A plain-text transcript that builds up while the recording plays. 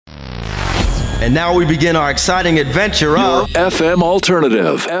And now we begin our exciting adventure of FM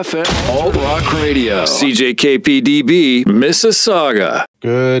Alternative, FM Alt Rock Radio, CJKPDB, Mississauga.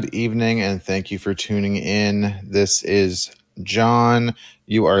 Good evening, and thank you for tuning in. This is John.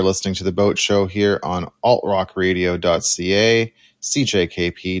 You are listening to The Boat Show here on altrockradio.ca,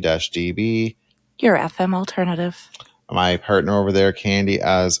 CJKP-DB. Your FM alternative. My partner over there, Kandi,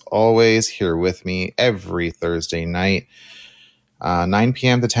 as always, here with me every Thursday night, 9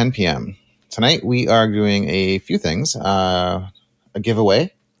 p.m. to 10 p.m. Tonight, we are doing a few things. A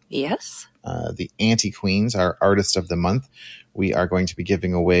giveaway. Yes. The Anti-Queens, our Artist of the Month. We are going to be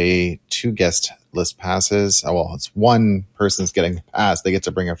giving away 2 guest list passes. Well, it's one person's getting the pass. They get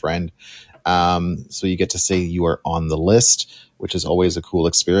to bring a friend. So you get to say you are on the list, which is always a cool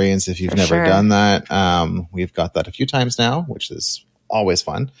experience if you've never done that. We've got that a few times now, which is always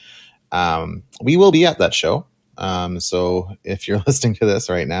fun. We will be at that show. So if you're listening to this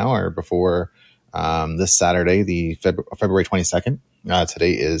right now or before this Saturday, the February 22nd,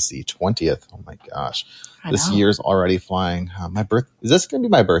 today is the 20th. Oh my gosh. This year's already flying. Is this going to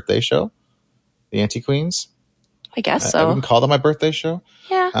be my birthday show? The Anti-Queens? I guess so. I wouldn't call that my birthday show.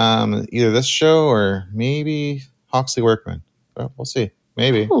 Yeah. Either this show or maybe Hawksley Workman. Well, we'll see.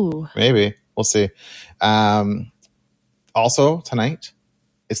 Maybe. We'll see. Also tonight,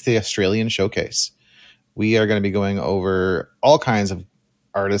 it's the Australian Showcase. We are going to be going over all kinds of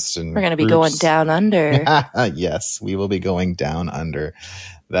artists and we're going to be going down under. Yes, we will be going down under.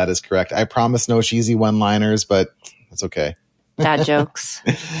 That is correct. I promise no cheesy one-liners, but it's okay. Dad jokes.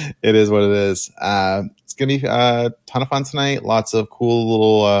 It is what it is. It's going to be a ton of fun tonight. Lots of cool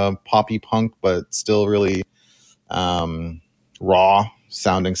little poppy punk, but still really raw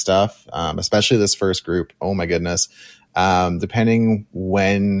sounding stuff, especially this first group. Oh my goodness. Depending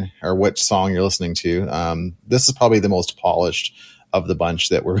when or which song you're listening to, this is probably the most polished of the bunch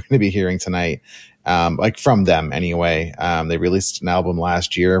that we're going to be hearing tonight. Like from them anyway. They released an album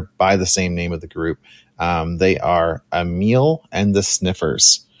last year by the same name of the group. They are Emil and the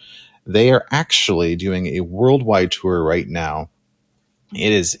Sniffers. They are actually doing a worldwide tour right now.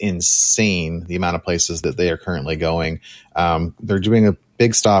 It is insane the amount of places that they are currently going. They're doing a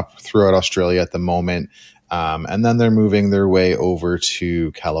big stop throughout Australia at the moment. And then they're moving their way over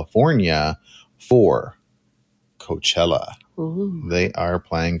to California for Coachella. Ooh. They are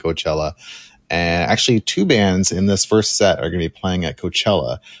playing Coachella. And actually 2 bands in this first set are going to be playing at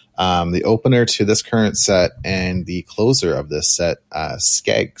Coachella. The opener to this current set and the closer of this set,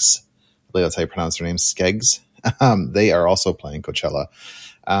 Skegss. I believe that's how you pronounce their name, Skegss. They are also playing Coachella.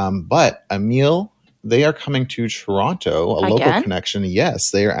 But Emil, they are coming to Toronto, a local connection.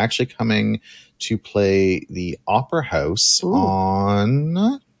 Yes, they are actually coming to play the Opera House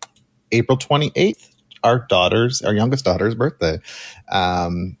on April 28th, our youngest daughter's birthday.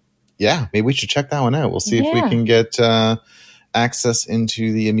 Yeah, maybe we should check that one out. We'll see if we can get access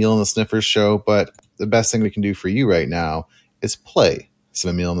into the Emil and the Sniffers show. But the best thing we can do for you right now is play some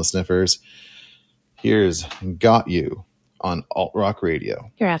Emil and the Sniffers. Here's Got You on Alt Rock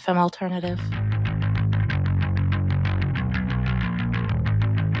Radio. Your FM alternative.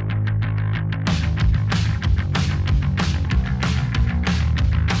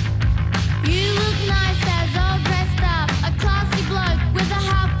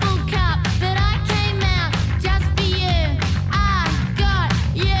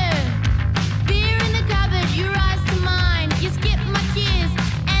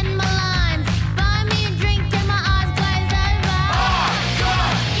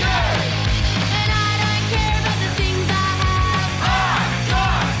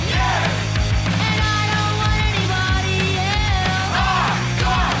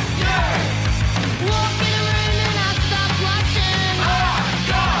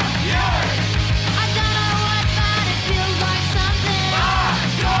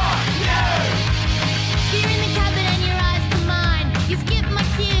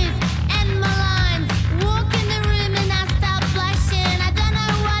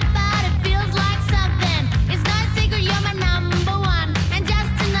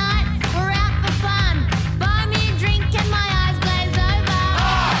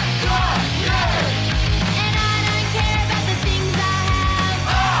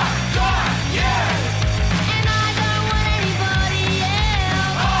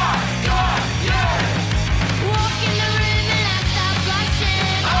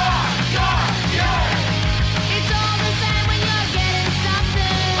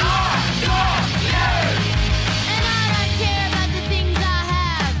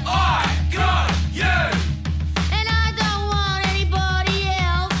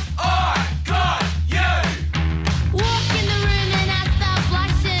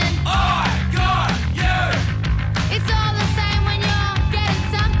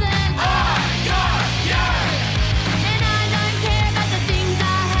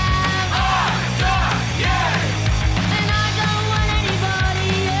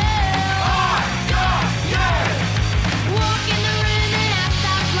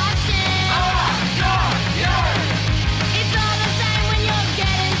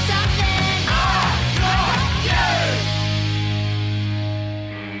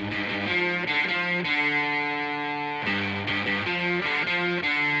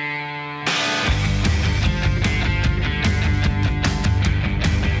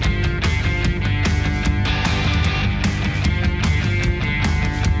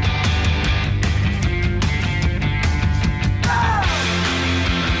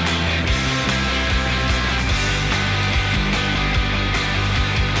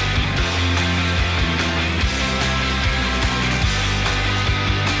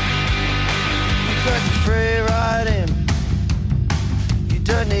 free riding. You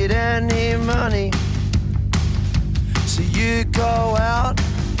don't need any money, so you go out,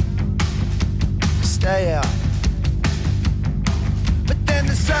 stay out. But then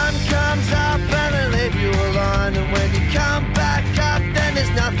the sun comes up and they leave you alone, and when you come back up, then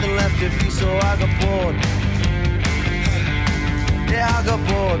there's nothing left of you. So I got bored. Yeah, I got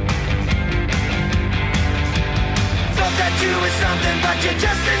bored. Thought that you were something, but you're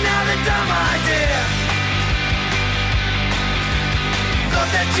just another dumb idea.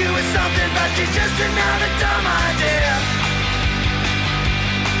 Thought that you were something, but you're just another dumb idea.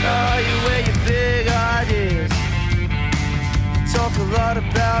 Oh, you wear your big ideas, talk a lot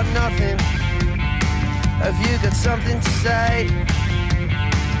about nothing. Have you got something to say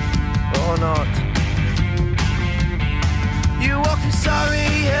or not? You walk through Surrey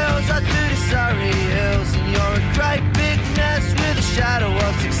Hills, right through the Surrey Hills, and you're a great big mess with a shadow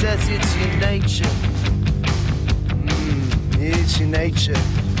of success. It's your nature. It's your nature.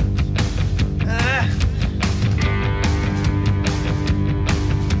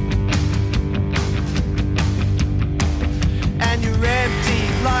 And you're empty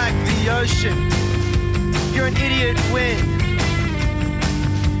like the ocean. You're an idiot wind,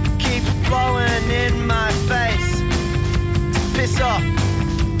 keep blowing in my face. Piss off.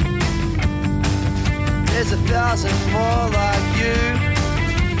 There's 1,000 more like you.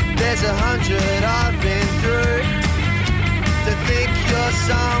 There's 100 I've been through. To think you're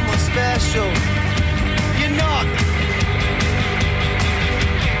someone special, you're not.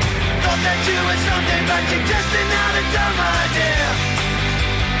 Thought that you were something, but you're just another dumb idea.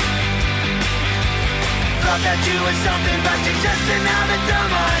 Thought that you were something, but you're just another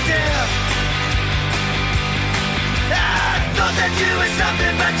dumb idea. Thought that you were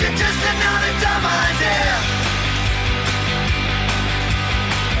something, but you're just another dumb idea.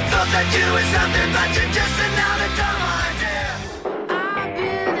 Thought that you were something, but you're just another dumb idea. I've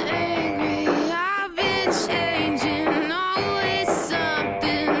been angry, I've been changing, always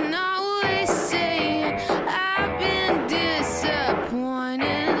something, always saying. I've been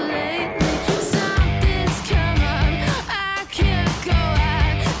disappointed lately. Something's come up, I can't go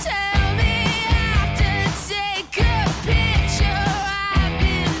out. Tell me I have to take a picture. I've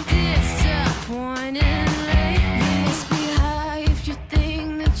been disappointed lately. Must be high if you think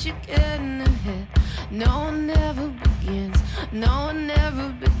that you're getting ahead. No one ever begins, no one ever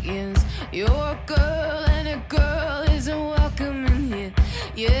begins. You're a girl and a girl isn't welcome in here.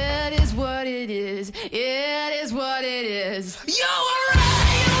 Yeah, it is what it is. Yeah, it is what it is. You were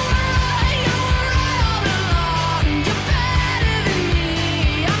right, you were right, you were right all along. You're better than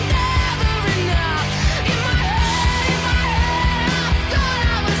me, I'm never enough. In my head, I thought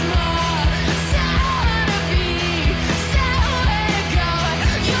I was more. So where to be, so where to go.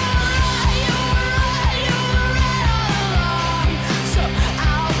 You were right, you were right, you were right all along. So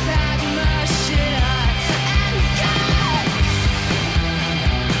I'll pack my shit up and go.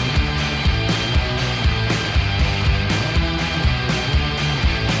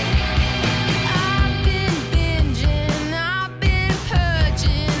 I've been binging, I've been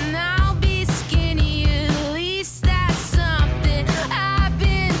purging. I'll be skinny, at least that's something. I've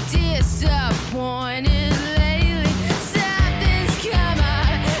been disappointed lately. Something's come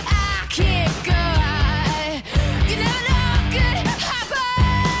up, I can't go out. You never know what could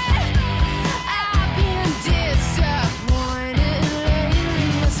happen. I've been disappointed lately.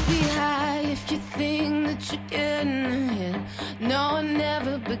 Must be high if you think that you're getting ahead. No one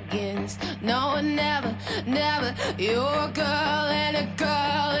ever begins, no one never, never. You're a girl and a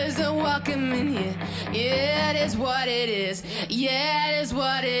girl isn't welcome in here. Yeah, it is what it is. Yeah, it is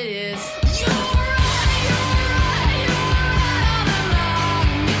what it is. You were right, you were right, you were right all along.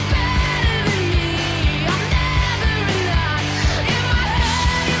 You're better than me, I'm never enough. In my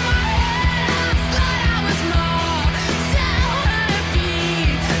head, I thought I was more. So where to be,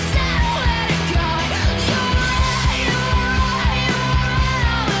 so where to go. You were right, you were right, you were right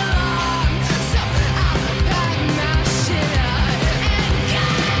all along. So I'll pack my shit up and go.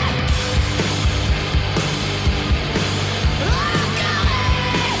 I'm going.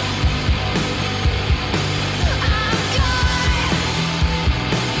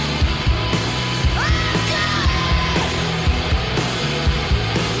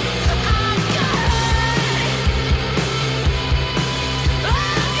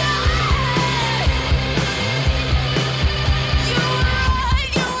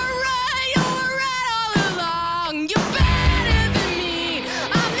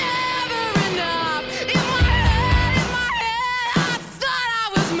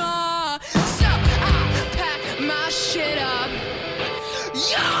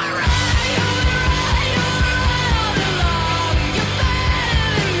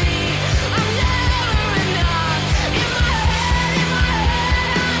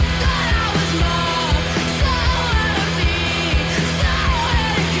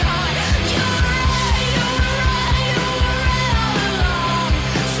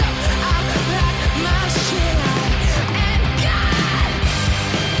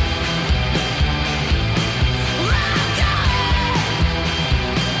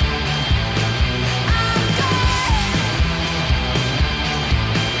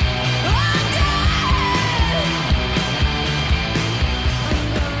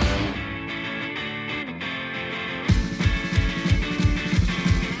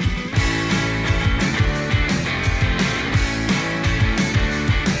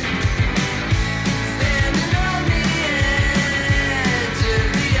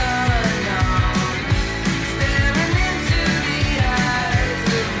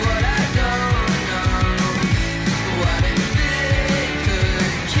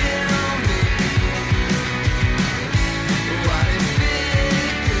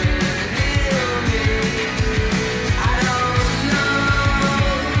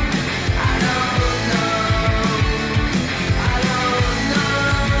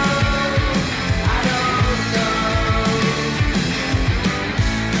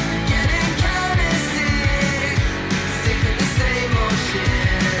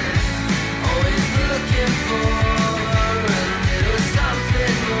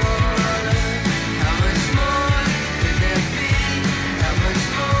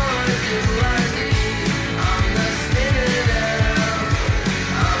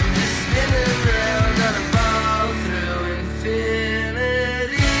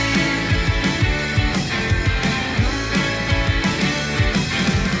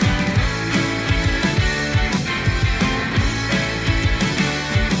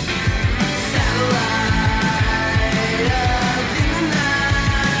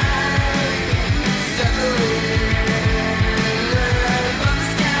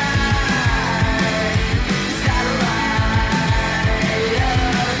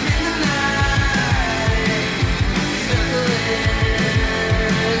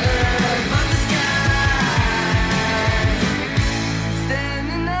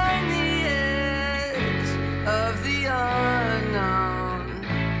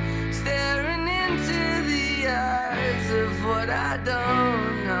 but I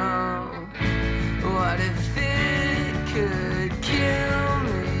don't know. What if it could kill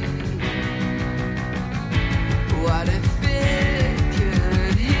me? What if it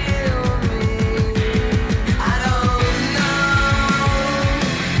could heal me? I don't know.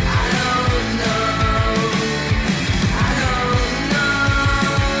 I don't know. I don't know.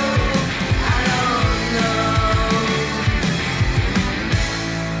 I don't know.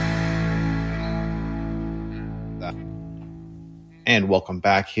 And welcome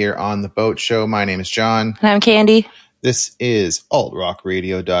back here on The Boat Show. My name is John. And I'm Kandi, This is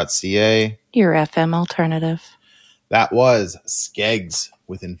altrockradio.ca. your FM alternative. That was Skegss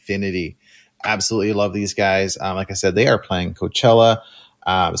with Infinity. Absolutely love these guys. Like I said, they are playing Coachella,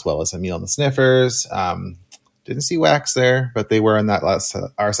 as well as Emil and the Sniffers. Didn't see Wax there, but they were in that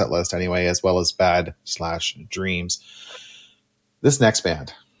our set list anyway, as well as Bad/Dreams. This next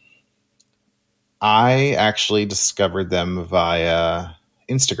band, I actually discovered them via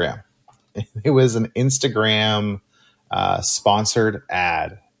Instagram. It was an Instagram sponsored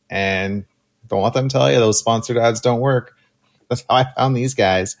ad. And don't let them tell you those sponsored ads don't work. That's how I found these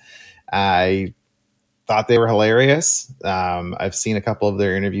guys. I thought they were hilarious. I've seen a couple of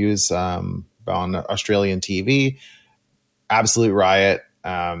their interviews on Australian TV. Absolute riot.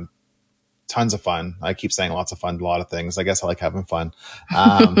 Tons of fun. I keep saying lots of fun, a lot of things. I guess I like having fun.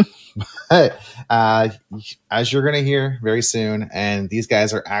 But as you're going to hear very soon, and these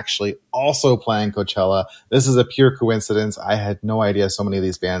guys are actually also playing Coachella. This is a pure coincidence. I had no idea so many of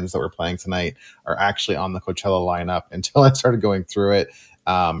these bands that were playing tonight are actually on the Coachella lineup until I started going through it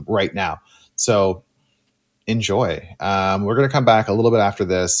right now. So enjoy. We're going to come back a little bit after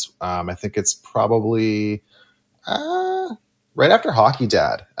this. I think it's probably right after Hockey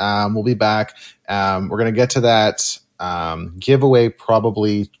Dad. We'll be back. We're going to get to that giveaway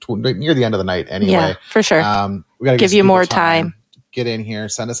probably near the end of the night anyway. Yeah, for sure. We got to Give you more time. Get in here,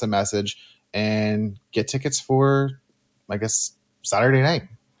 send us a message, and get tickets for, I guess, Saturday night.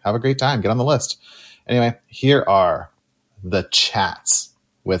 Have a great time. Get on the list. Anyway, here are the Chats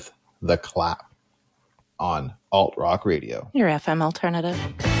with The Clap on Alt Rock Radio. Your FM alternative.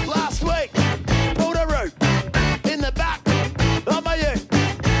 Last week, pulled a rope in the back of my ute.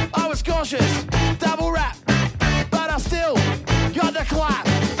 I was cautious, double wrap, but I still got the clap.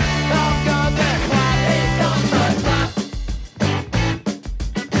 I've got the clap, it's got the clap.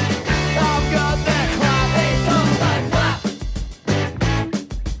 I've got the clap, it's got the clap.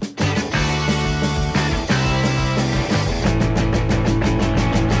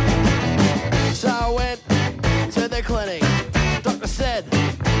 So I went to the clinic. Doctor said,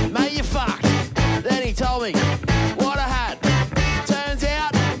 mate, you fucked. Then he told me what I had. Turns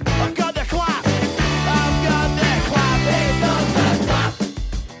out I've got the clap. I've got the clap. It's got the clap.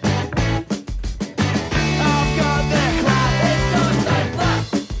 I've got the clap. It's got the clap.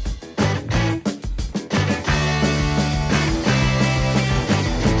 I've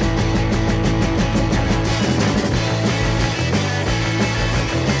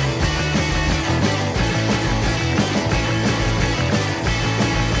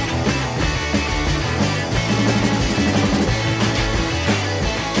got the clap.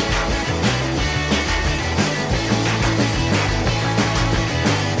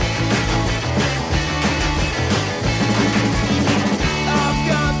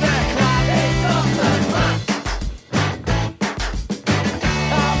 It's got the clap.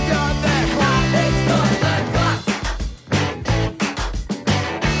 I've got the clap. It's got the clap.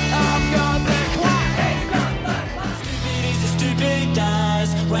 I've got the clap. It's got the clap. Stupid is a stupid does.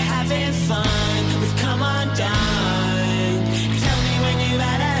 We're having fun. We've come undone. Tell me when you've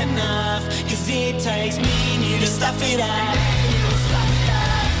had enough. 'Cause it takes me and you to stuff it up.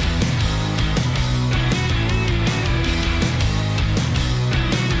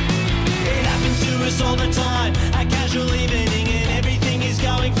 It happens to us all the time. A casual evening and everything is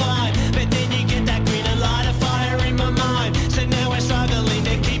going fine. But then you get that green and light a fire in my mind. So now we're struggling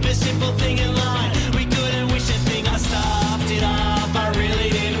to keep a simple thing in line. We couldn't wish a thing. I stuffed it up. I really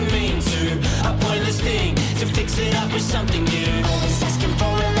didn't mean to. A pointless thing to fix it up with something new. Always asking for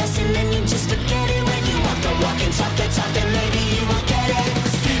a lesson and you just forget it. When you walk the walk and talk the talk, then maybe you will get it.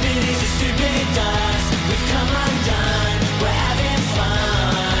 Stupid is a stupid does. We've come undone. We're having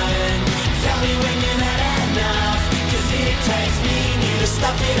fun. Tell me when you've had enough. 'Cause it takes me and you to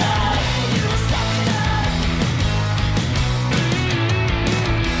stuff it up.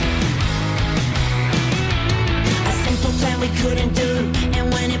 A simple plan we couldn't do.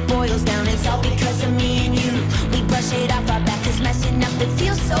 And when it boils down, it's all because of me and you. We brush it off our back 'cause messing up, it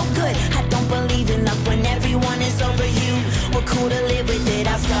feels so good. I don't believe in love when everyone is over you. We're cool to live with it,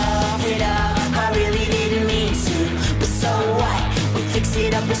 I'll stuff it up. I really didn't mean to, but so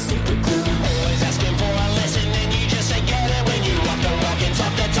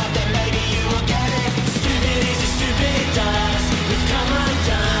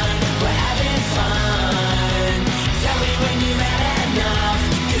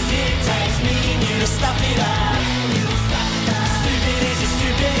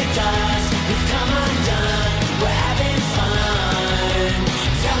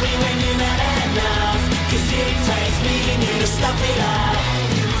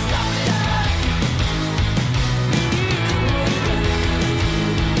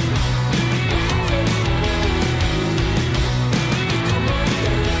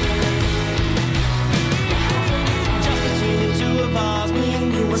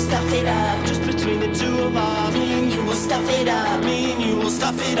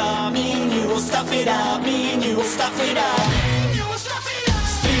stuff it up. Me and you will stuff it up. Me and you will stuff it up.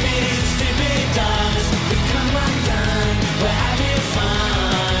 Stupid is stupid does. We've come undone. We're having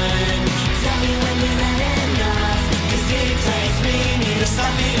fun. Tell me when you've had enough. 'Cause it takes me and you to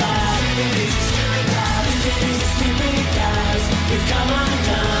stuff it up. Stupid is stupid does. Stupid is stupid does. We've come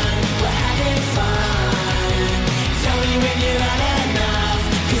undone. We're having fun. Tell me when you've had enough.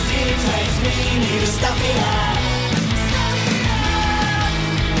 'Cause it takes me and you to stuff it up.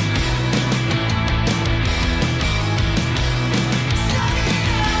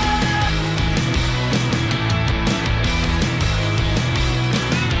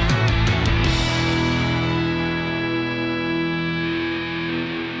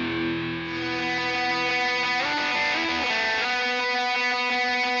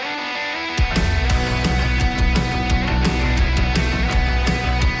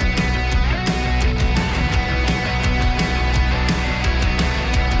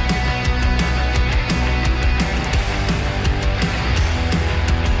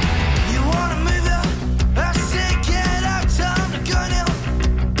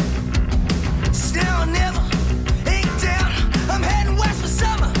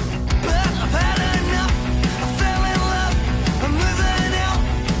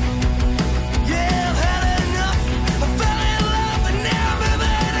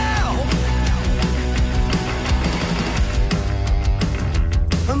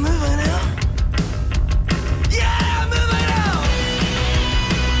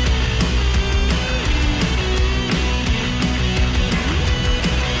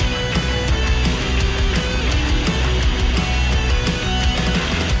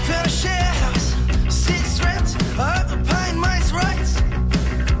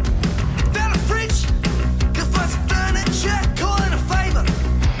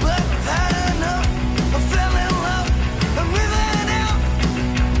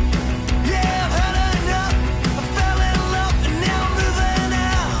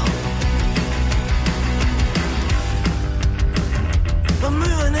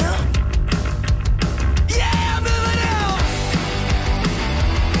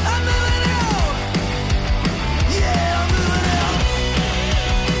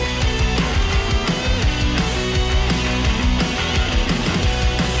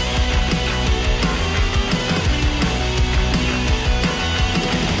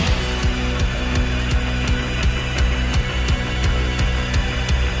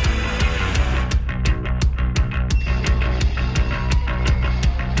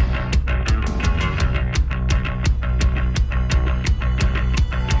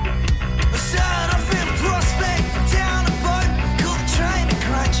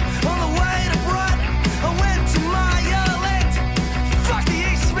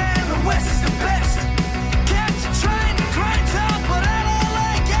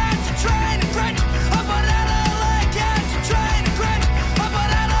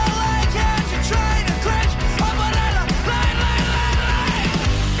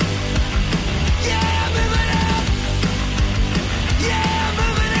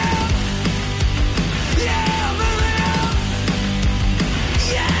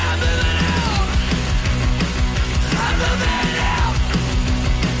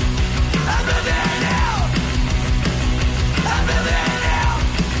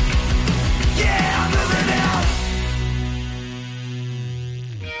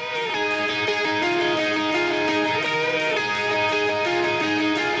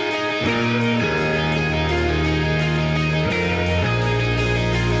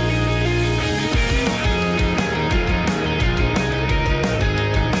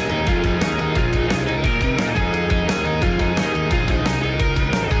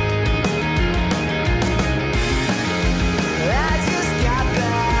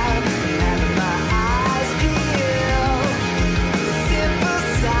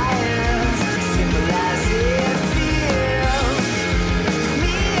 Simple as it feels.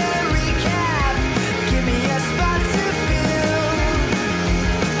 Me a recap.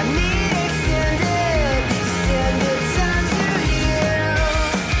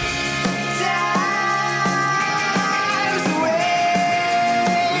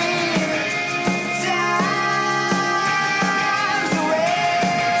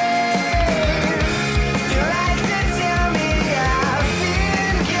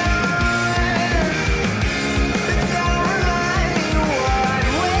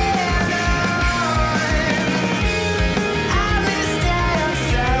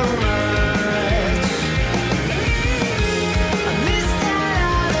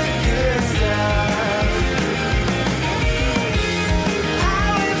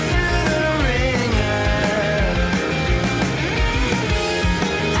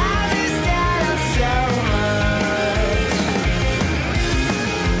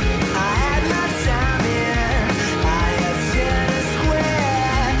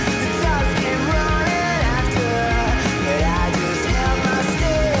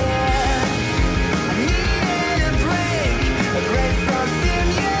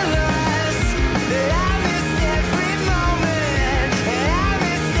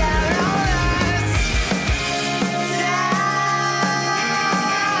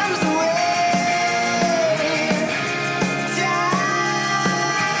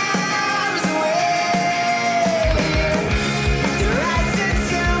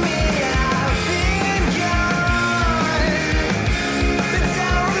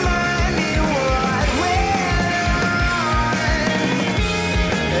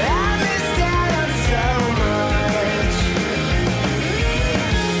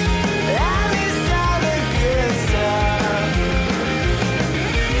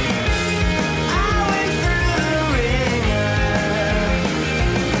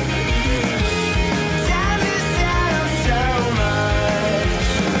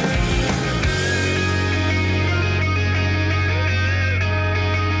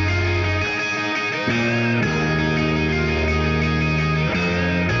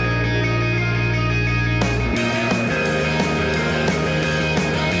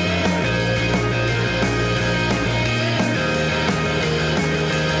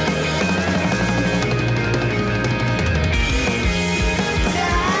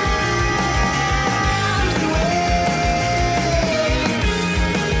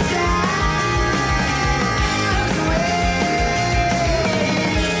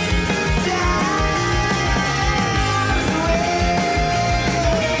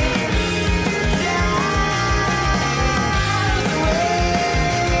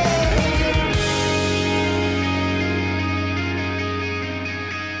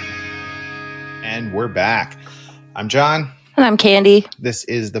 I'm John. And I'm Kandi, This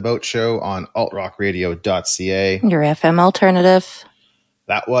is The Boat Show on altrockradio.ca. your FM alternative.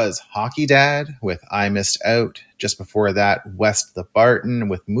 That was Hockey Dad with I Missed Out. Just before that, West the Barton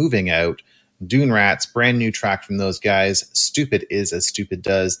with Moving Out. Dune Rats, brand new track from those guys. Stupid Is As Stupid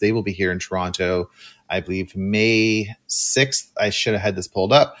Does. They will be here in Toronto, I believe, May 6th. I should have had this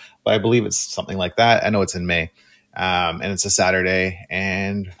pulled up, but I believe it's something like that. I know it's in May, and it's a Saturday,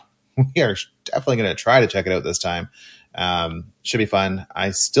 and we are definitely going to try to check it out this time. Should be fun.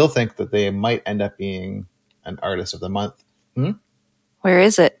 I still think that they might end up being an artist of the month. Where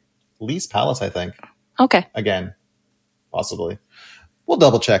is it? Lee's Palace, I think. Okay. Again, possibly. We'll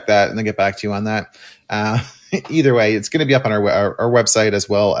double check that and then get back to you on that. Either way, it's going to be up on our website as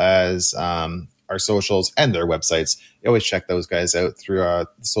well as our socials and their websites. You always check those guys out through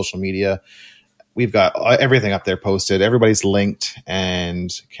social media. We've got everything up there posted. Everybody's linked and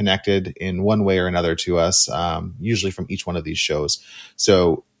connected in one way or another to us, usually from each one of these shows.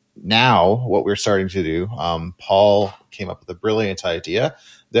 So now what we're starting to do, Paul came up with a brilliant idea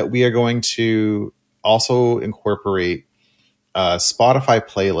that we are going to also incorporate a Spotify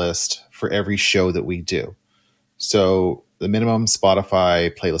playlist for every show that we do. So the minimum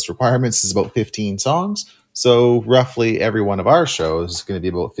Spotify playlist requirements is about 15 songs. So roughly every one of our shows is going to be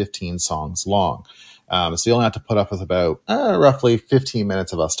about 15 songs long. So you only have to put up with about roughly 15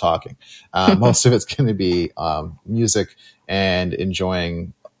 minutes of us talking. Most of it's going to be music and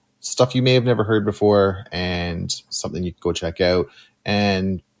enjoying stuff you may have never heard before and something you can go check out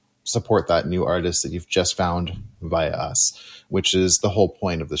and support that new artist that you've just found via us, which is the whole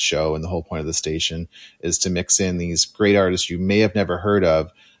point of the show and the whole point of the station, is to mix in these great artists you may have never heard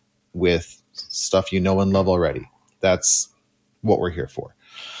of with stuff you know and love already. That's what we're here for.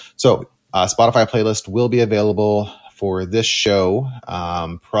 So Spotify playlist will be available for this show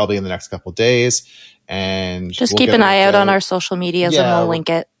probably in the next couple of days. And Just keep an eye out on our social medias and we'll link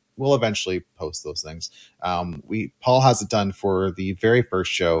it. We'll eventually post those things. Paul has it done for the very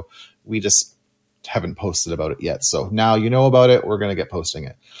first show. We just haven't posted about it yet. So now you know about it. We're going to get posting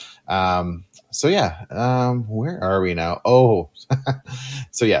it. Where are we now? Oh,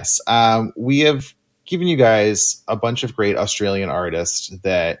 so yes, we have given you guys a bunch of great Australian artists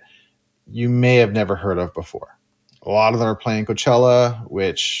that you may have never heard of before. A lot of them are playing Coachella,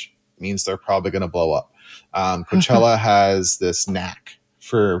 which means they're probably going to blow up. Coachella has this knack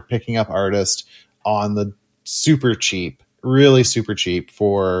for picking up artists on the super cheap, really super cheap,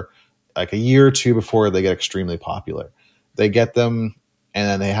 for like a year or two before they get extremely popular. They get them and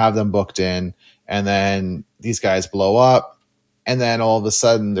then they have them booked in, and then these guys blow up, and then all of a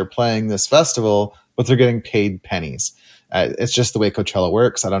sudden they're playing this festival, but they're getting paid pennies. It's just the way Coachella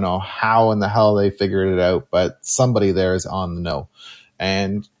works. I don't know how in the hell they figured it out, but somebody there is on the know.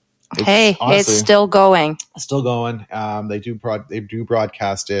 And it's still going. Still going. They do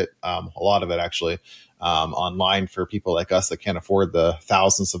broadcast it, a lot of it actually, online for people like us that can't afford the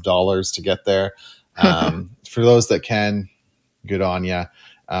thousands of dollars to get there. For those that can, good on you.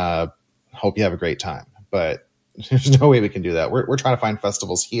 Hope you have a great time. But there's no way we can do that. We're trying to find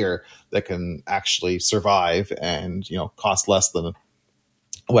festivals here that can actually survive and, cost less than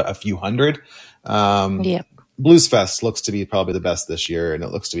a few hundred. Yep. Blues Fest looks to be probably the best this year, and it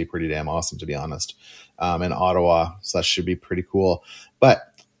looks to be pretty damn awesome, to be honest, in Ottawa. So that should be pretty cool. But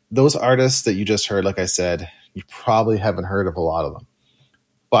those artists that you just heard, like I said, you probably haven't heard of a lot of them.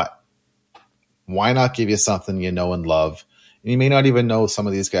 But why not give you something you know and love? And you may not even know some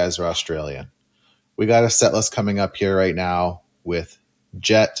of these guys are Australian. We got a set list coming up here right now with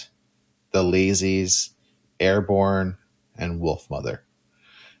Jet, The Lazies, Airborne, and Wolfmother.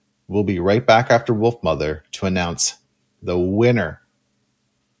 We'll be right back after Wolfmother to announce the winner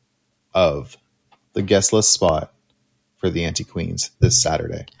of the guest list spot for the Anti-Queens this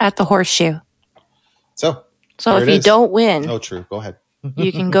Saturday. At the Horseshoe. So if you don't win, oh, true. Go ahead.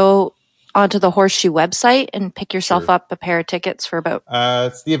 you can go onto the Horseshoe website and pick yourself up a pair of tickets for about...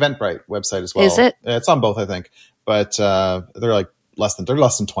 it's the Eventbrite website as well. Is it? It's on both, I think. But they're like less than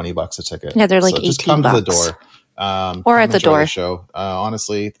 $20 a ticket. Yeah, they're like so 18 just come bucks. to the door. Or at the door. The show.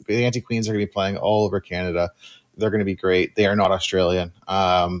 Honestly, the Anti-Queens are going to be playing all over Canada. They're going to be great. They are not Australian.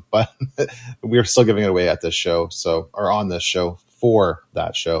 But we're still giving it away at this show. Or on this show for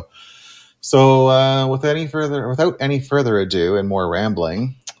that show. So without any further ado and more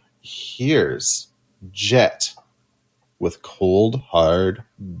rambling, here's Jet with Cold Hard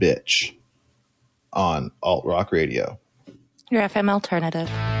Bitch on Alt Rock Radio. Your FM alternative.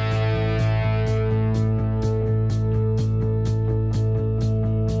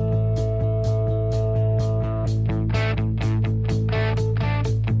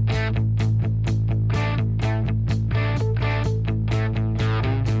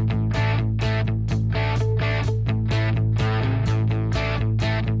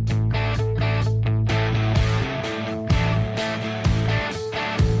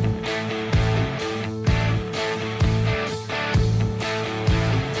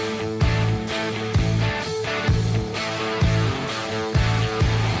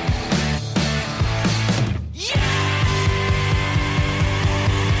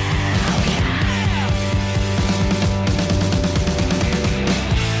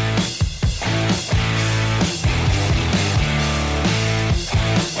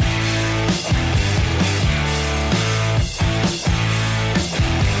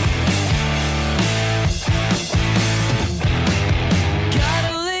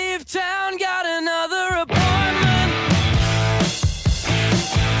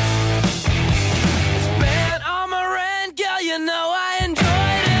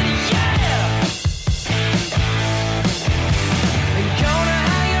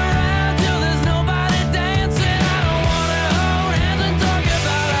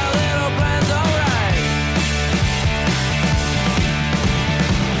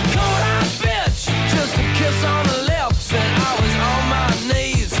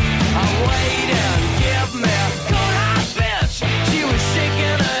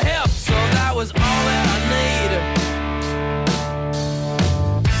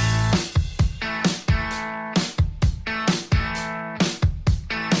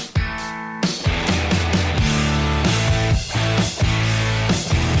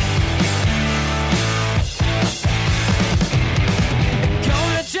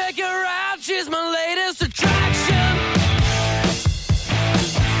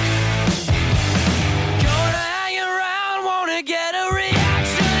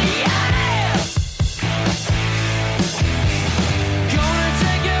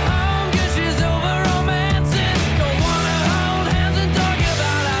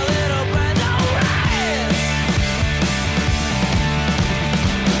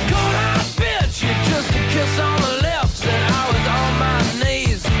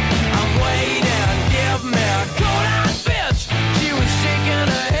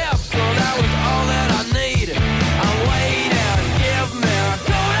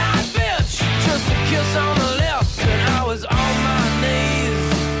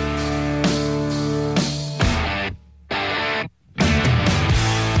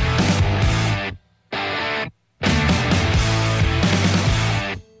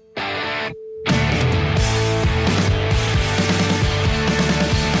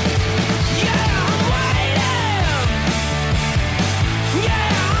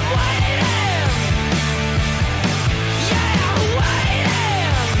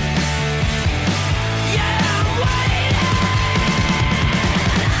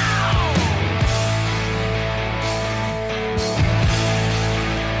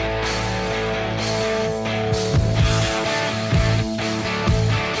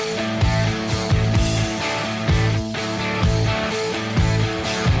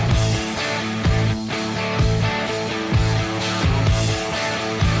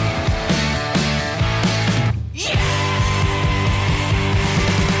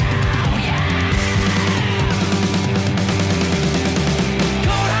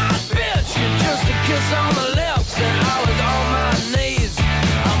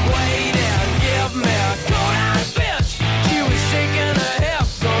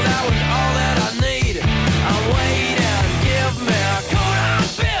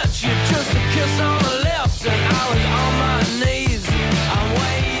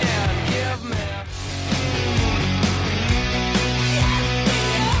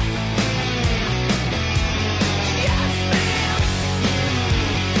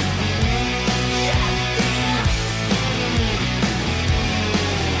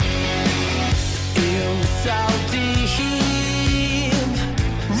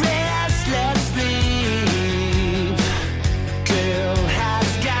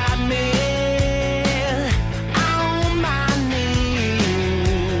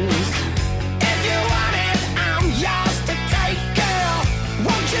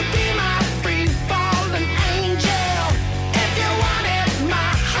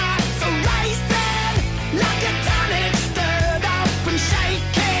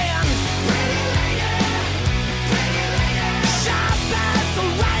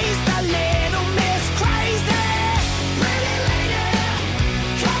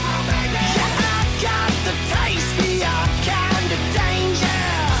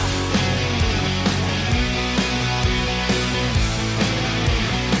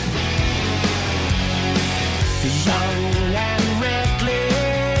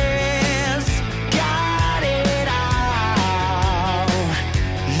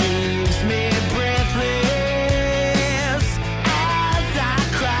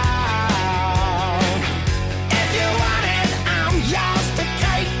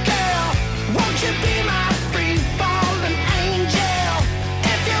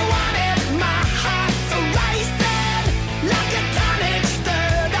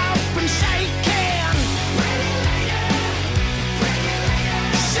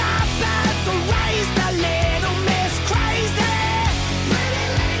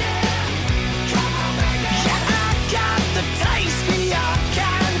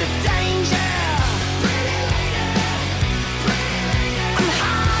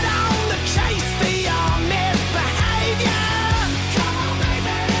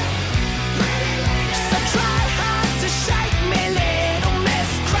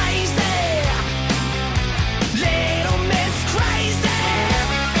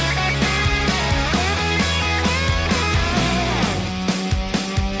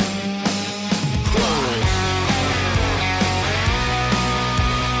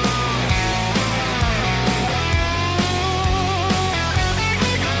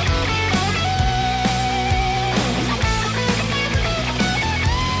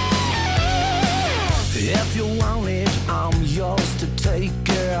 If you want it, I'm yours to take,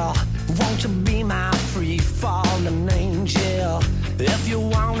 girl. Won't you be my free-falling angel? If you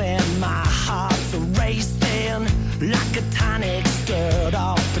want it, my heart's racing like a tonic stirred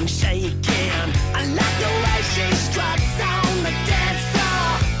off and shaking. I like the way she struts on the dance floor,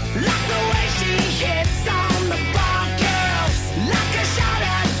 like the way she hits on the bar, girls. Like a shot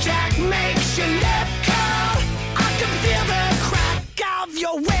of Jack makes your lip curl. I can feel the crack of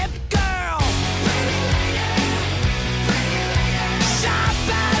your whip, girl. Sharp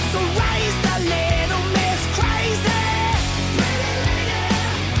as a razor, little Miss Crazy.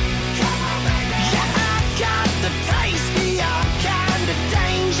 Yeah, I got the taste for your kind of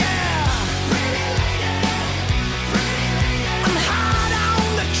danger.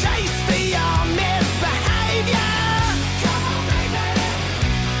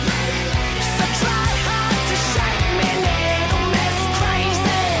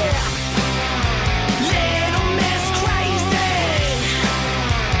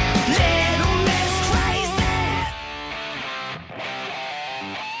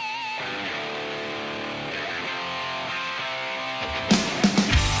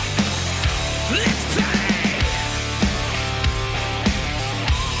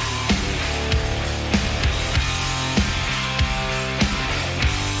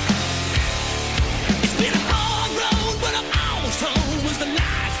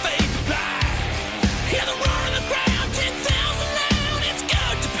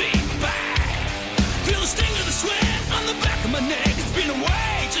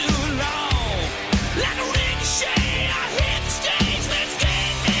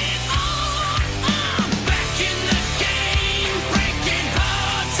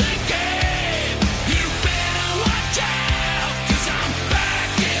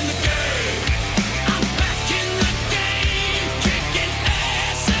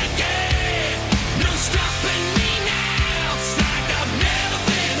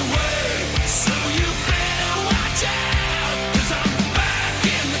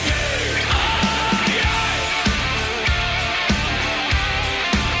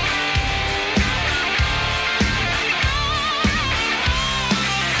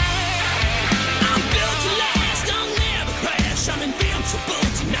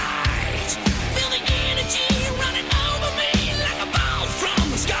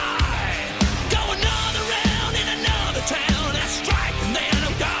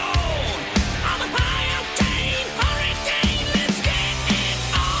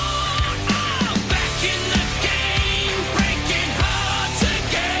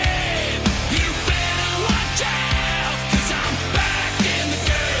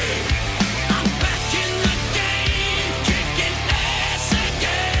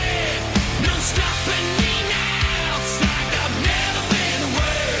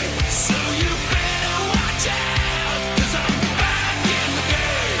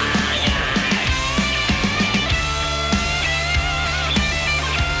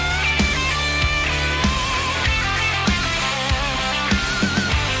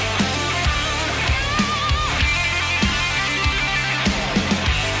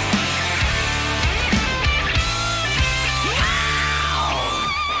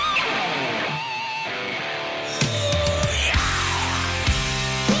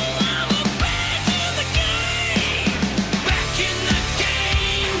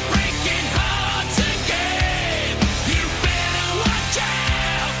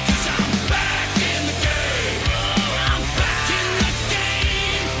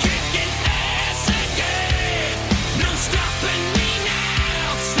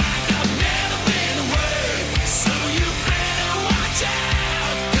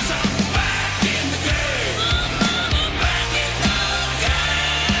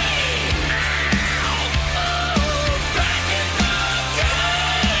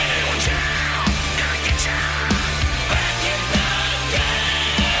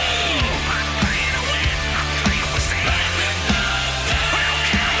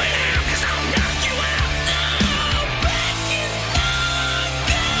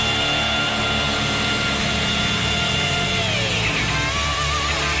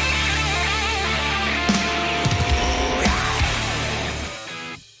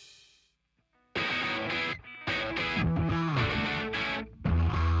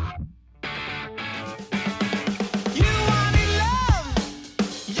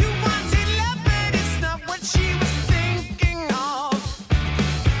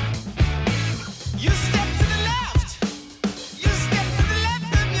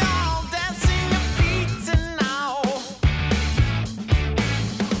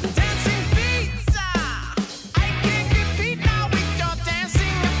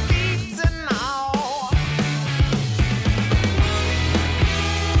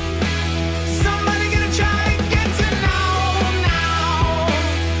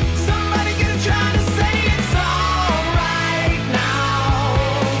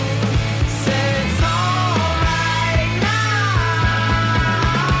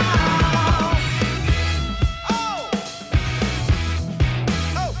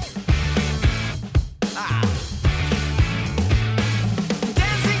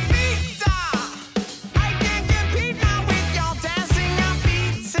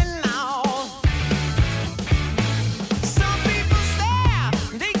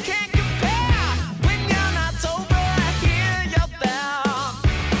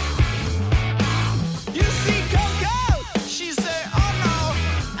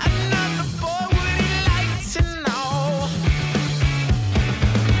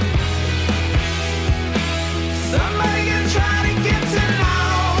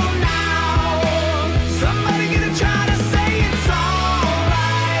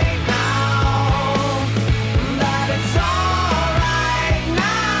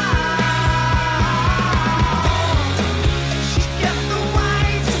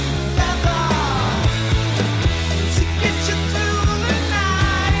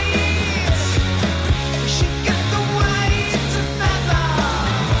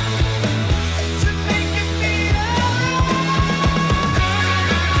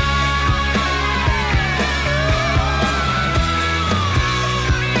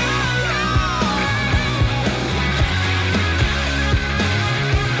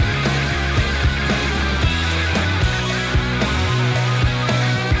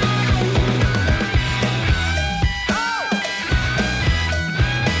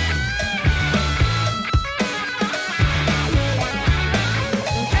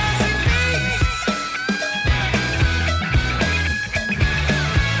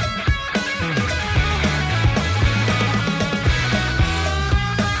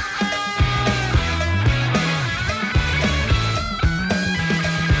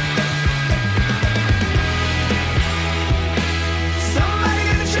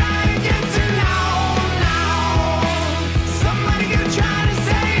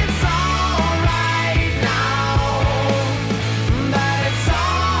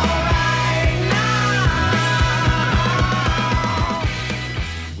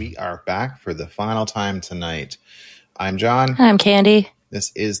 we are back for the final time tonight. I'm John. I'm Kandi.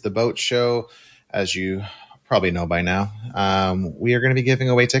 This is the Boat Show. As you probably know by now, we are going to be giving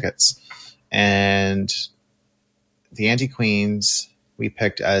away tickets. And the Anti-Queens we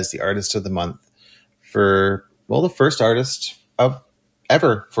picked as the artist of the month for, well, the first artist of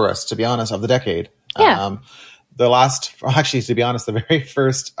ever for us, to be honest, of the decade. Yeah. To be honest, the very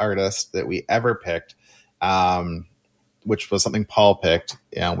first artist that we ever picked, which was something Paul picked.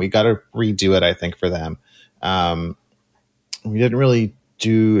 Yeah, we got to redo it, I think, for them. We didn't really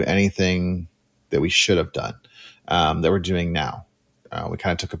do anything that we should have done that we're doing now. We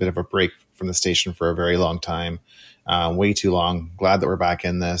kind of took a bit of a break from the station for a very long time, way too long. Glad that we're back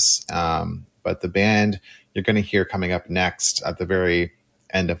in this. But the band you're going to hear coming up next at the very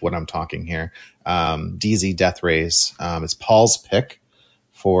end of what I'm talking here, Deathrays. It's Paul's pick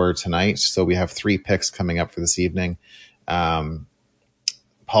for tonight. So we have 3 picks coming up for this evening.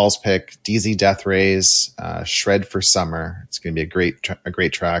 Paul's pick, Deathrays, Shred for Summer. It's going to be a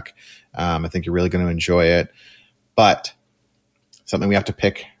great track. I think you're really going to enjoy it. But something we have to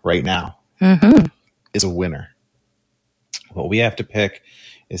pick right now is a winner. What we have to pick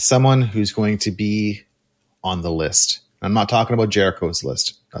is someone who's going to be on the list. I'm not talking about Jericho's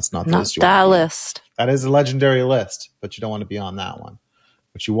list. That's not the list you want to be on. That is a legendary list, but you don't want to be on that one.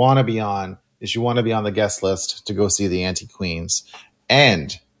 What you want to be on is you want to be on the guest list to go see the Anti-Queens.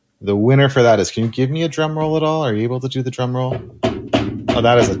 And the winner for that is, can you give me a drum roll at all? Are you able to do the drum roll? Oh,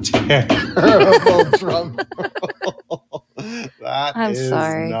 that is a terrible drum roll. I'm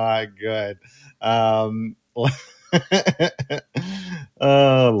sorry. Not good. Oh,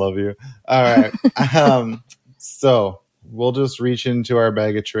 love you. All right. So we'll just reach into our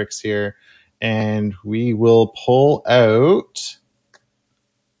bag of tricks here and we will pull out.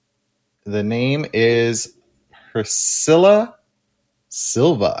 The name is Priscilla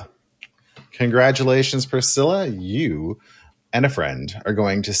Silva. Congratulations, Priscilla. You and a friend are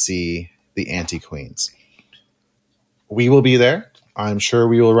going to see the Anti-Queens. We will be there. I'm sure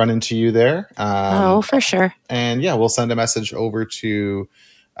we will run into you there. For sure. And yeah, we'll send a message over to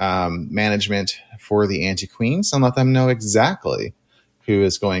management for the Anti-Queens and let them know exactly who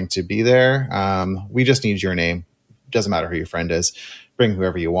is going to be there. We just need your name. Doesn't matter who your friend is. Bring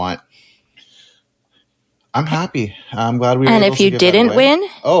whoever you want. I'm happy. I'm glad we were And able if to you give didn't that away. win,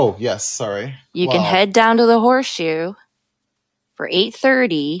 oh yes, sorry. You can head down to the Horseshoe for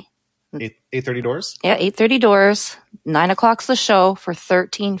 8:30. 8:30 doors? Yeah, 8:30 doors. 9 o'clock's the show for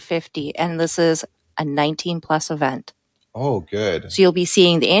 $13.50, and this is a 19+ event. Oh, good. So you'll be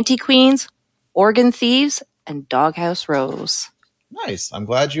seeing the Anti-Queens, Organ Thieves, and Doghouse Rose. Nice. I'm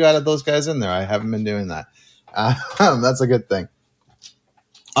glad you added those guys in there. I haven't been doing that. That's a good thing.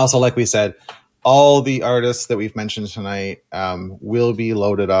 Also, like we said, all the artists that we've mentioned tonight will be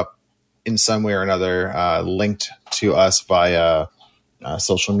loaded up in some way or another, linked to us via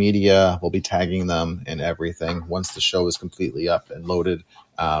social media. We'll be tagging them and everything once the show is completely up and loaded,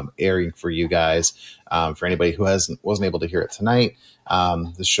 airing for you guys. For anybody who wasn't able to hear it tonight,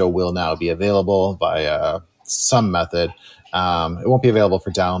 the show will now be available via some method. It won't be available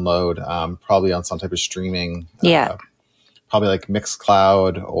for download, probably on some type of streaming. Probably like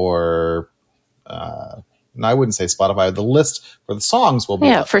Mixcloud or no, I wouldn't say Spotify. The list for the songs will be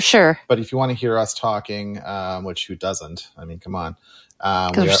up. For sure. But if you want to hear us talking, which who doesn't? I mean, come on.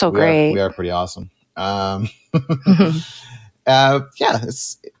 Because we're so great. We are pretty awesome. It's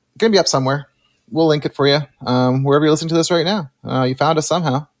going to be up somewhere. We'll link it for you. Wherever you're listening to this right now. You found us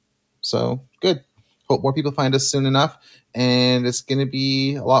somehow. So good. Hope more people find us soon enough. And it's going to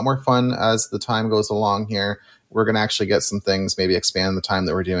be a lot more fun as the time goes along here. We're going to actually get some things, maybe expand the time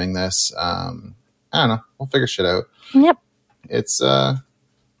that we're doing this. I don't know. We'll figure shit out. Yep. It's, I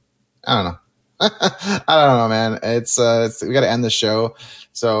don't know. I don't know, man. It's we got to end the show.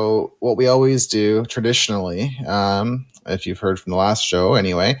 So what we always do traditionally, if you've heard from the last show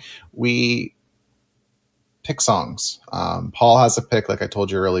anyway, we pick songs. Paul has a pick, like I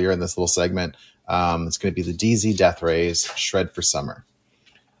told you earlier in this little segment. It's going to be the Deathrays, Shred for Summer.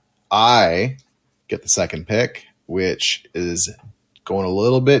 I get the second pick, which is going a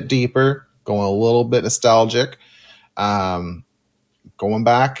little bit deeper, going a little bit nostalgic, going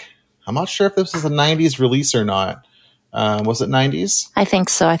back. I'm not sure if this was a 90s release or not. Was it 90s? I think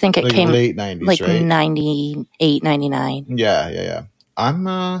so. I think it came late 90s, like right? 98, 99. Yeah. I'm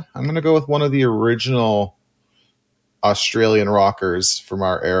going to go with one of the original Australian rockers from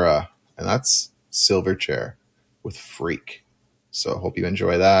our era, and that's Silverchair with Freak. So hope you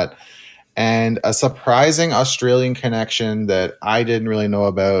enjoy that. And a surprising Australian connection that I didn't really know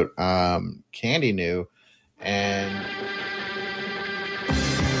about, Kandi knew. And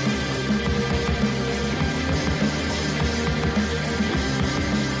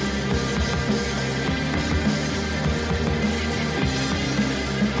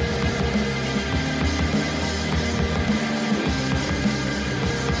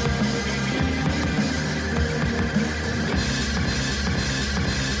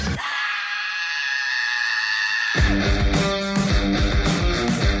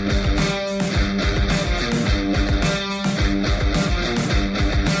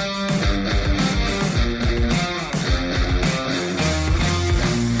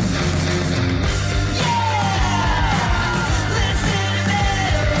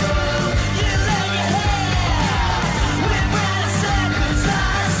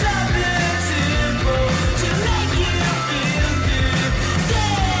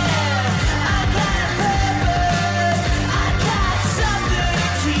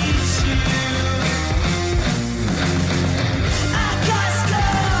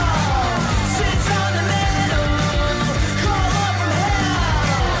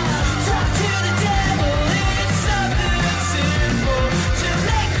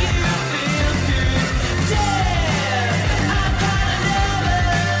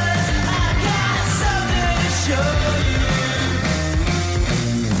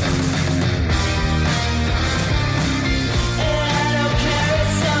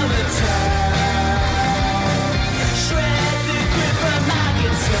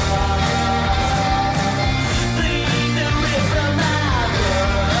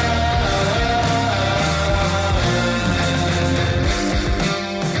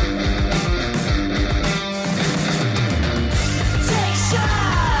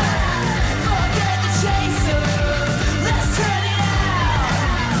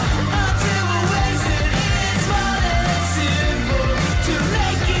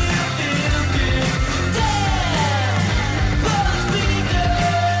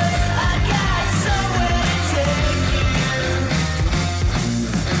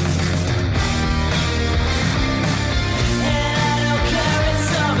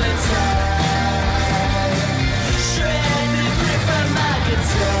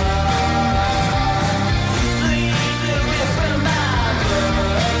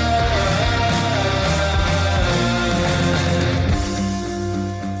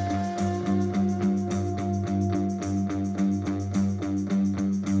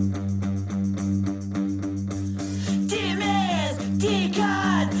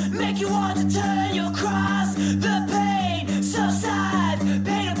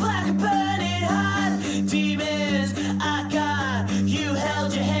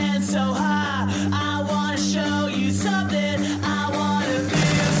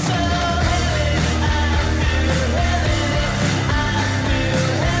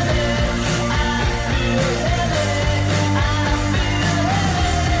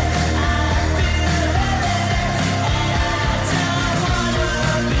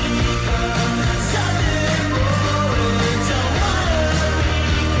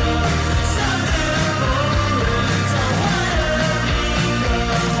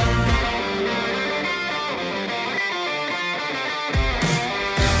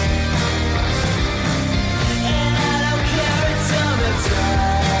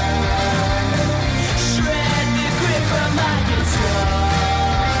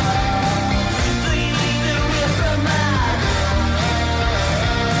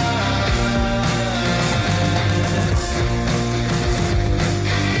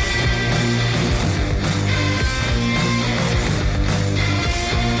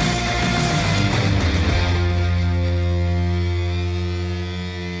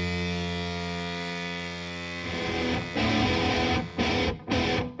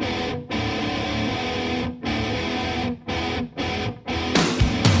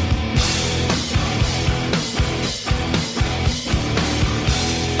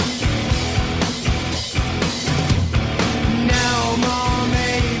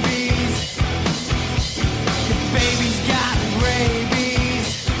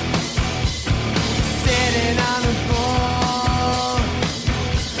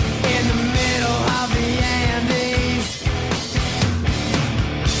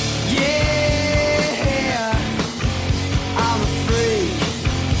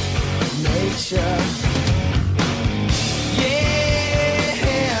nature.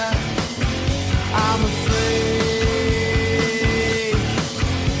 Yeah, I'm a freak.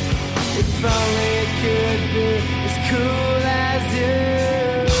 If only it could be as cool as you.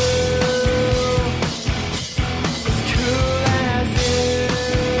 As cool as you.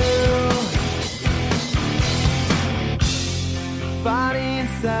 Body and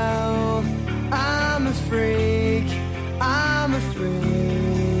soul, I'm a freak. I'm a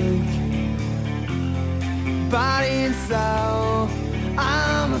freak. Body and soul,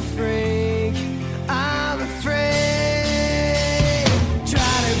 I'm a freak. I'm a freak.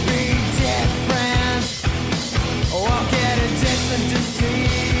 Try to be different, won't get a different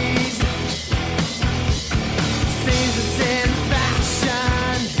disease. Seems it's in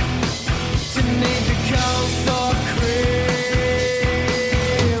fashion to need the cold sore cream.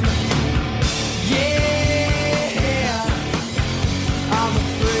 Yeah, I'm a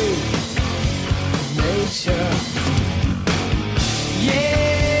freak of nature.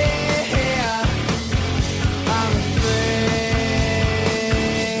 Yeah, I'm a freak.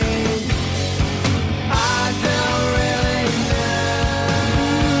 I don't really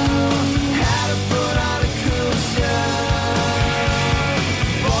know how to put on a cool shirt.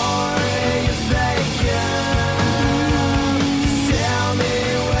 Boring as they come. Just tell me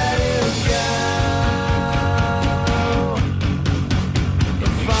where to go.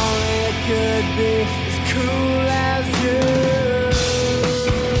 If only it could be as cool as you.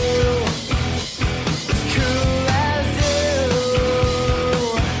 As cool as you.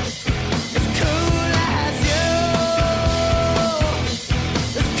 As cool as you.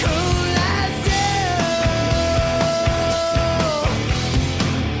 As cool as you.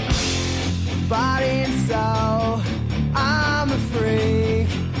 Body and soul, I'm a freak.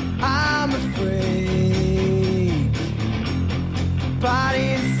 I'm a freak. Body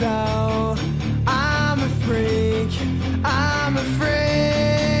and soul, I'm a freak. I'm a freak.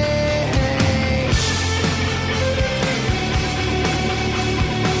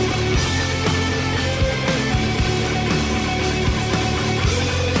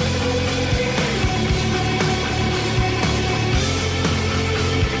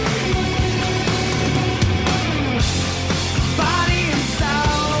 Body and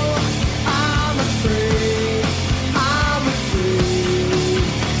soul, I'm a freak. I'm a freak.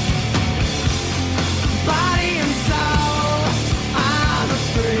 Body and soul, I'm a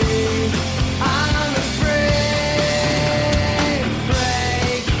freak. I'm a freak.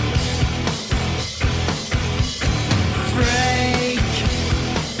 Freak. Freak.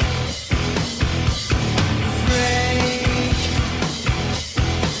 Freak.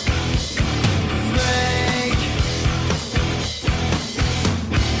 Freak.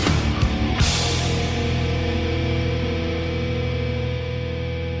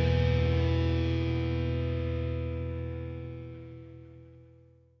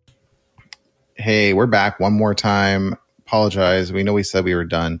 Hey, we're back one more time. Apologize. We know we said we were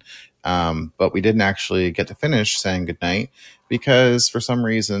done, but we didn't actually get to finish saying goodnight because for some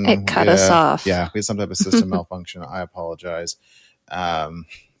reason It cut us off. Yeah, we had some type of system malfunction. I apologize.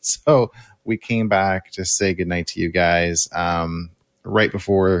 So we came back to say goodnight to you guys right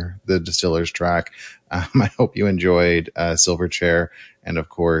before the Distillers track. I hope you enjoyed Silverchair and, of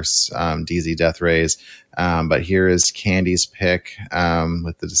course, DZ Deathrays. But here is Kandi's pick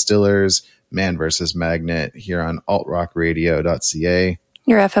with the Distillers, Man vs. Magnet, here on altrockradio.ca.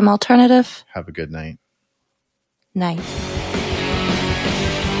 Your FM alternative. Have a good night. Night.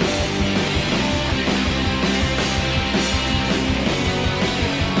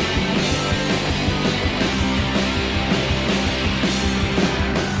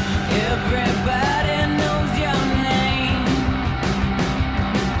 Everybody knows your name.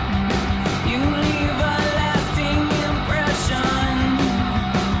 You leave a lasting impression.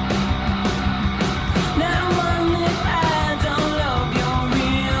 Now one that I don't love your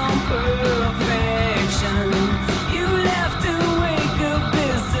real perfection. You left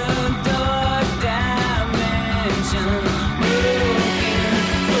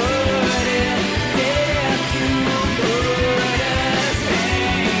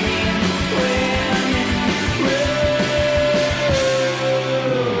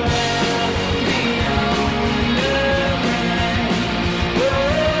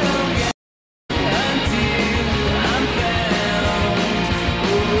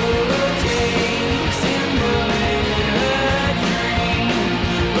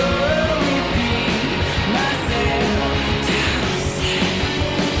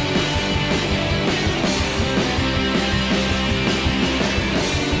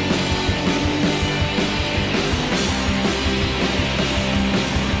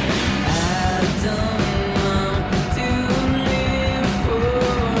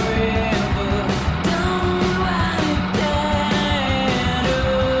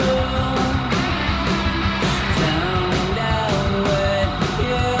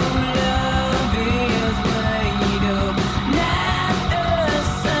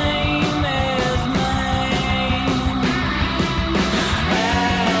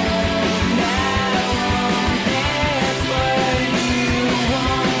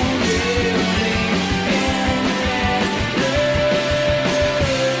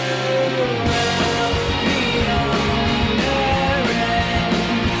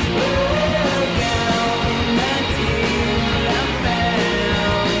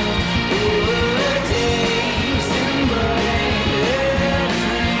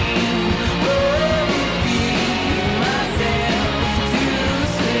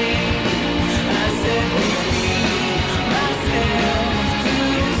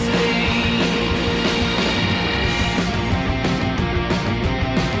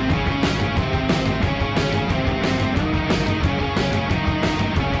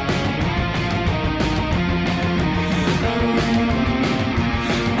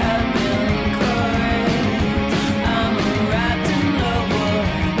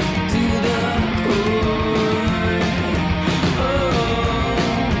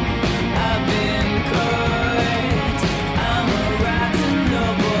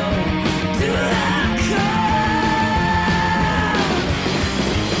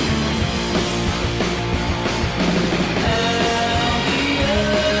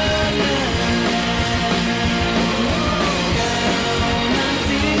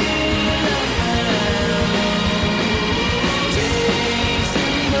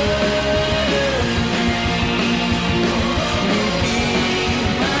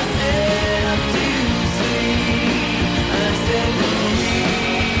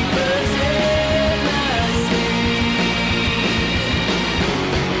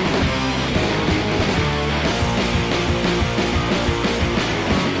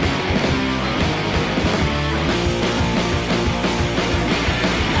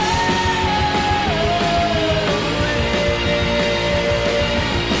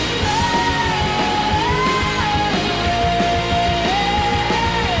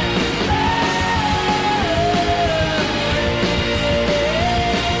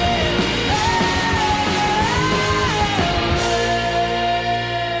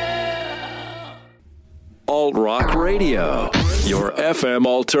Alt Rock Radio, your FM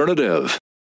alternative.